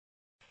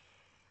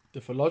The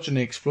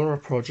Phylogeny Explorer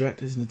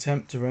project is an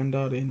attempt to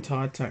render the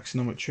entire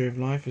taxonomic tree of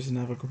life as a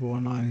navigable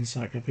online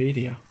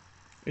encyclopedia.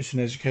 It's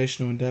an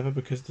educational endeavour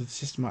because the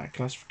systematic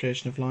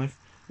classification of life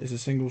is the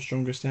single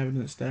strongest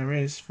evidence there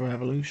is for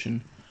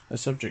evolution, a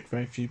subject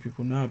very few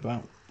people know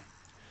about.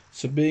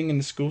 So being in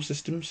the school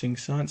system, seeing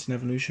science and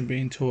evolution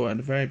being taught at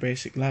a very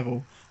basic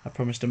level, I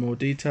promised a more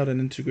detailed and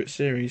integrate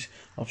series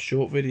of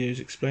short videos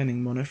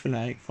explaining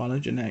monophyletic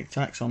phylogenetic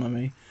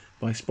taxonomy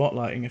by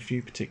spotlighting a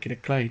few particular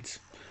clades.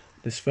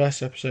 This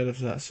first episode of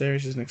that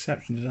series is an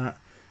exception to that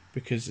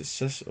because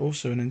it's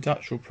also an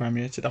inductional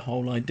premiere to the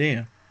whole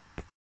idea.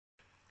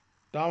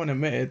 Darwin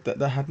admitted that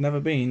there had never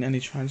been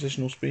any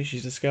transitional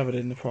species discovered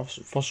in the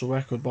fossil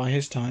record by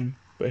his time,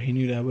 but he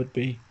knew there would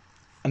be.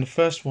 And the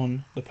first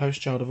one, the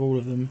post-child of all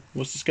of them,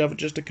 was discovered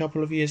just a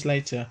couple of years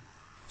later.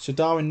 So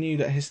Darwin knew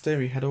that his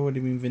theory had already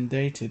been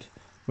vindicated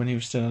when he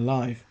was still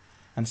alive,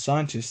 and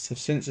scientists have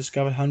since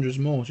discovered hundreds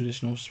more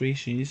traditional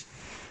species,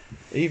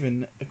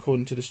 even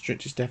according to the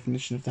strictest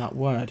definition of that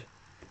word.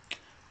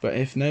 But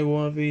if no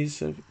one of these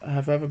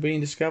have ever been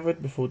discovered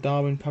before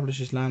Darwin published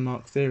his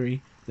landmark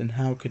theory, then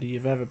how could he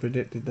have ever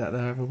predicted that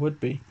there ever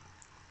would be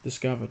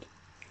discovered?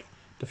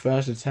 The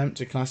first attempt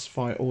to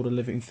classify all the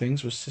living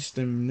things was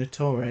System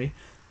Naturae,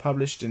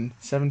 published in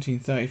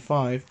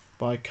 1735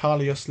 by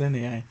Carolus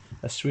Linnaeus,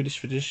 a Swedish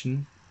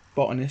physician,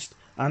 botanist,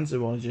 and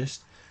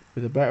zoologist,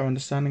 with a better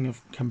understanding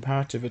of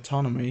comparative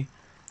autonomy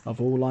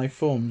of all life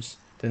forms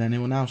than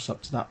anyone else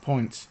up to that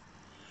point.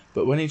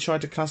 But when he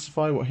tried to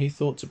classify what he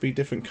thought to be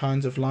different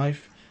kinds of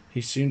life, he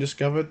soon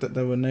discovered that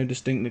there were no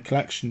distinct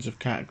collections of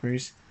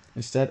categories.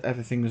 Instead,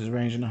 everything was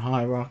arranged in a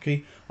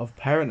hierarchy of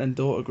parent and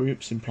daughter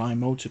groups implying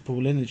multiple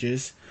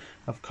lineages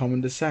of common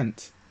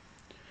descent.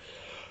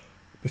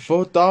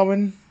 Before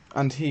Darwin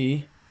and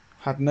he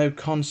had no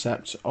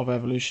concept of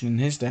evolution in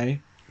his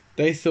day,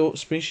 they thought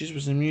species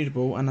was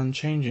immutable and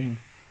unchanging.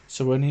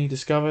 So when he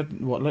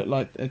discovered what looked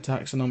like a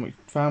taxonomic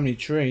family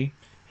tree,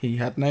 he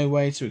had no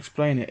way to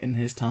explain it in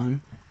his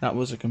time. That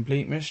was a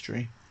complete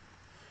mystery.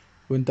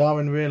 When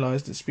Darwin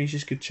realized that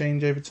species could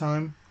change over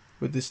time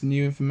with this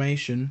new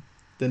information,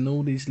 then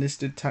all these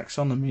listed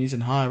taxonomies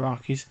and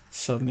hierarchies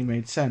suddenly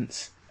made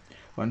sense.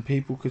 When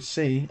people could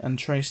see and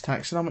trace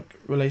taxonomic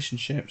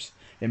relationships,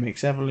 it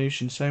makes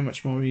evolution so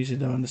much more easy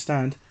to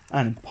understand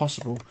and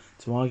impossible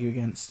to argue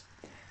against.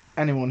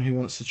 Anyone who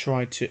wants to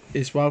try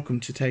is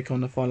welcome to take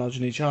on the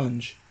phylogeny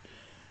challenge.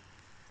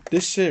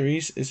 This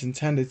series is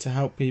intended to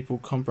help people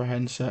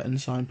comprehend certain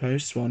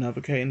signposts while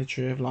navigating the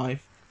tree of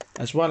life,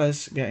 as well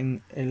as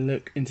getting a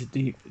look into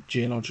deep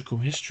geological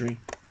history.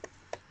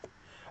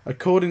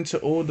 According to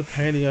all the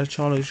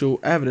paleontological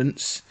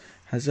evidence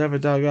has ever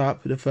dug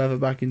up, the further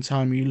back in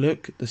time you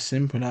look, the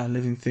simpler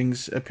living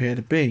things appear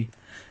to be,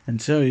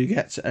 until you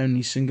get to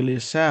only singular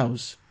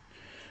cells.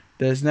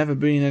 There's never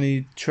been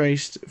any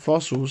traced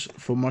fossils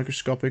for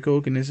microscopic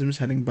organisms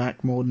heading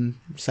back more than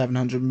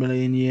 700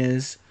 million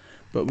years,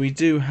 but we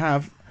do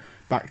have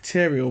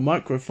bacterial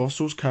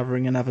microfossils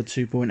covering another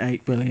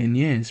 2.8 billion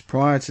years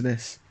prior to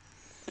this.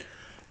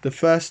 The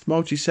first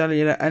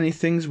multicellular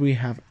anythings we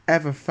have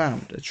ever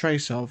found a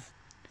trace of,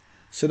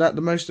 so that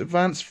the most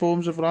advanced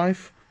forms of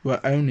life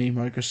were only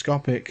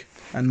microscopic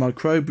and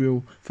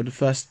microbial for the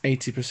first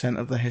 80%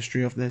 of the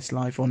history of this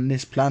life on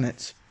this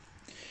planet.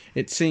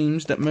 It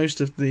seems that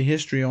most of the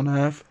history on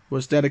Earth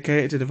was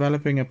dedicated to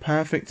developing a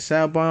perfect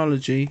cell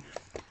biology,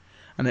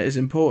 and it is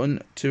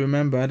important to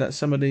remember that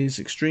some of these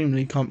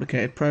extremely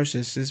complicated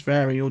processes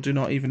vary or do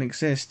not even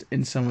exist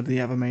in some of the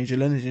other major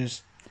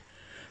lineages.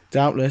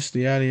 Doubtless,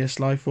 the earliest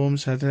life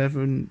forms had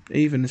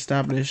even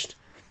established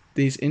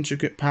these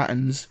intricate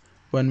patterns.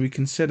 When we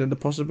consider the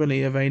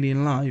possibility of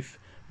alien life,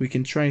 we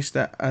can trace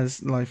that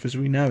as life as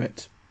we know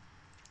it.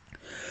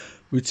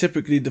 We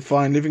typically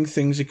define living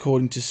things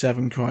according to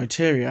 7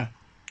 criteria,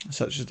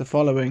 such as the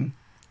following: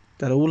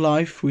 that all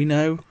life we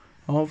know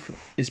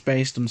of is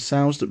based on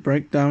cells that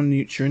break down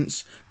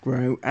nutrients,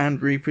 grow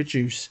and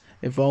reproduce,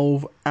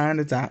 evolve and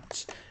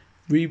adapt,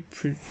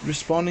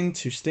 responding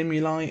to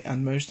stimuli,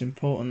 and most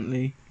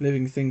importantly,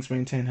 living things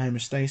maintain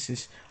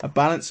homeostasis, a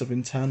balance of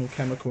internal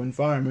chemical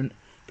environment,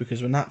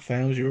 because when that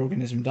fails your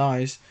organism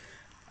dies,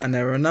 and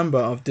there are a number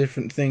of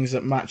different things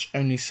that match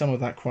only some of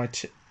that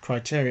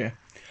criteria.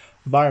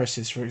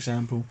 Viruses, for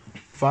example.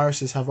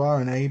 Viruses have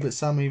RNA, but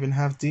some even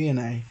have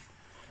DNA.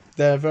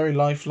 They're very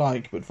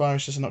lifelike, but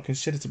viruses are not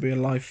considered to be a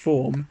life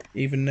form,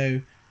 even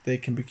though they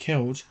can be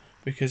killed,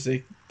 because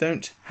they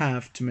don't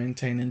have to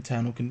maintain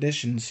internal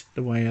conditions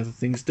the way other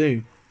things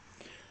do.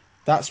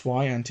 That's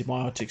why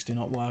antibiotics do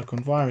not work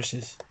on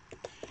viruses.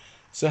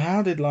 So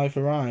how did life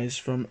arise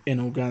from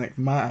inorganic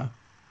matter?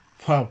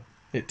 Well,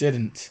 it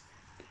didn't.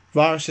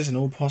 Viruses and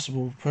all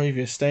possible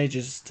previous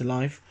stages to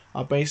life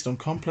are based on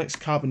complex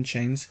carbon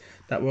chains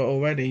that were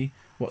already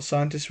what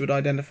scientists would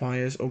identify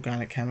as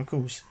organic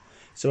chemicals.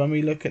 So when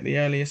we look at the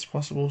earliest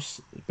possible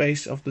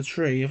base of the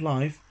tree of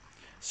life,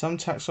 some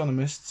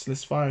taxonomists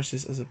list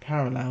viruses as a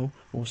parallel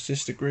or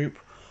sister group,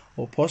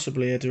 or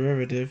possibly a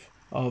derivative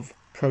of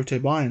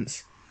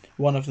protobionts,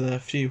 one of the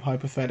few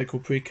hypothetical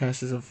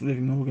precursors of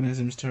living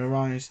organisms to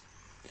arise.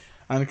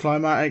 and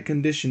climatic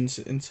conditions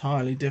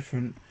entirely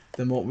different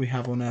than what we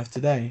have on Earth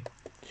today.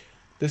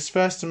 This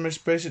first and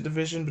most basic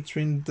division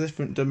between the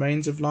different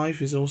domains of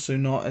life is also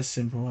not as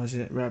simple as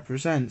it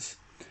represents.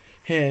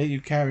 Here,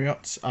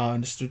 eukaryotes are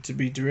understood to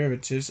be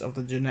derivatives of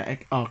the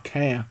genetic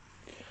archaea,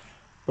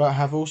 but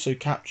have also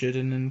captured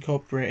and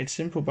incorporated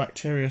simple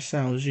bacterial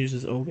cells used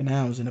as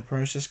organelles in a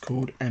process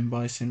called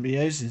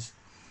embryosymbiosis.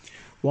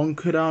 One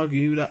could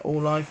argue that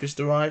all life is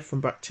derived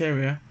from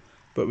bacteria,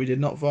 but we did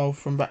not evolve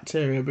from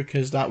bacteria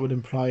because that would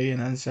imply an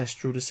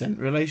ancestral descent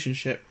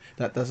relationship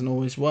that doesn't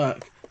always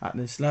work at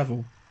this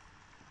level.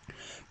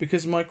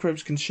 Because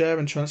microbes can share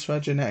and transfer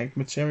genetic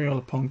material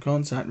upon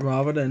contact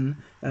rather than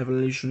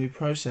evolutionary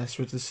process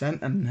with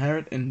descent and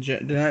inherit in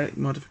genetic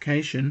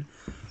modification,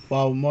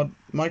 while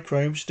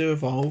microbes do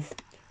evolve,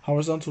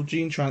 horizontal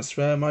gene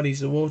transfer muddies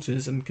the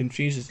waters and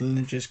confuses the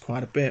lineages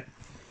quite a bit,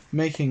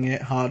 making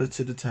it harder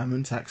to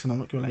determine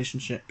taxonomic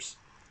relationships.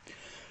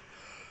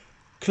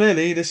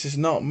 Clearly, this is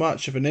not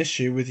much of an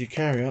issue with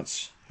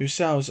eukaryotes, whose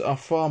cells are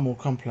far more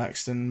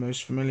complex than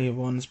most familiar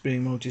ones,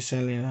 being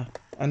multicellular,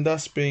 and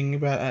thus being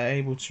better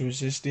able to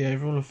resist the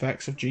overall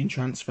effects of gene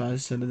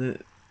transfers, so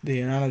that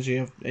the analogy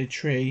of a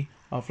tree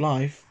of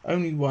life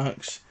only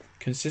works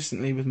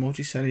consistently with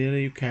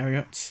multicellular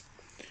eukaryotes.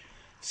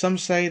 Some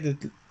say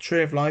that the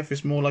tree of life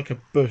is more like a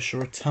bush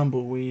or a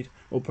tumbleweed,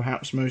 or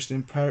perhaps most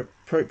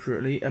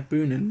appropriately a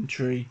Bunin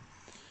tree,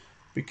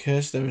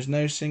 because there is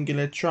no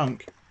singular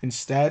trunk.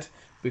 Instead,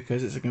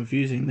 because it's a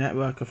confusing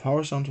network of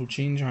horizontal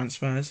gene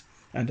transfers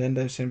and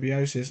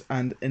endosymbiosis,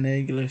 and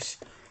Enagulus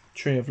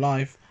tree of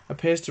life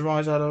appears to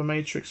rise out of a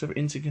matrix of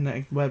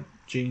interconnected web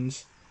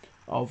genes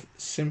of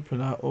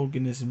simpler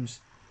organisms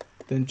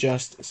than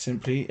just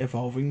simply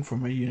evolving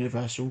from a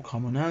universal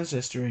common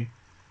ancestry.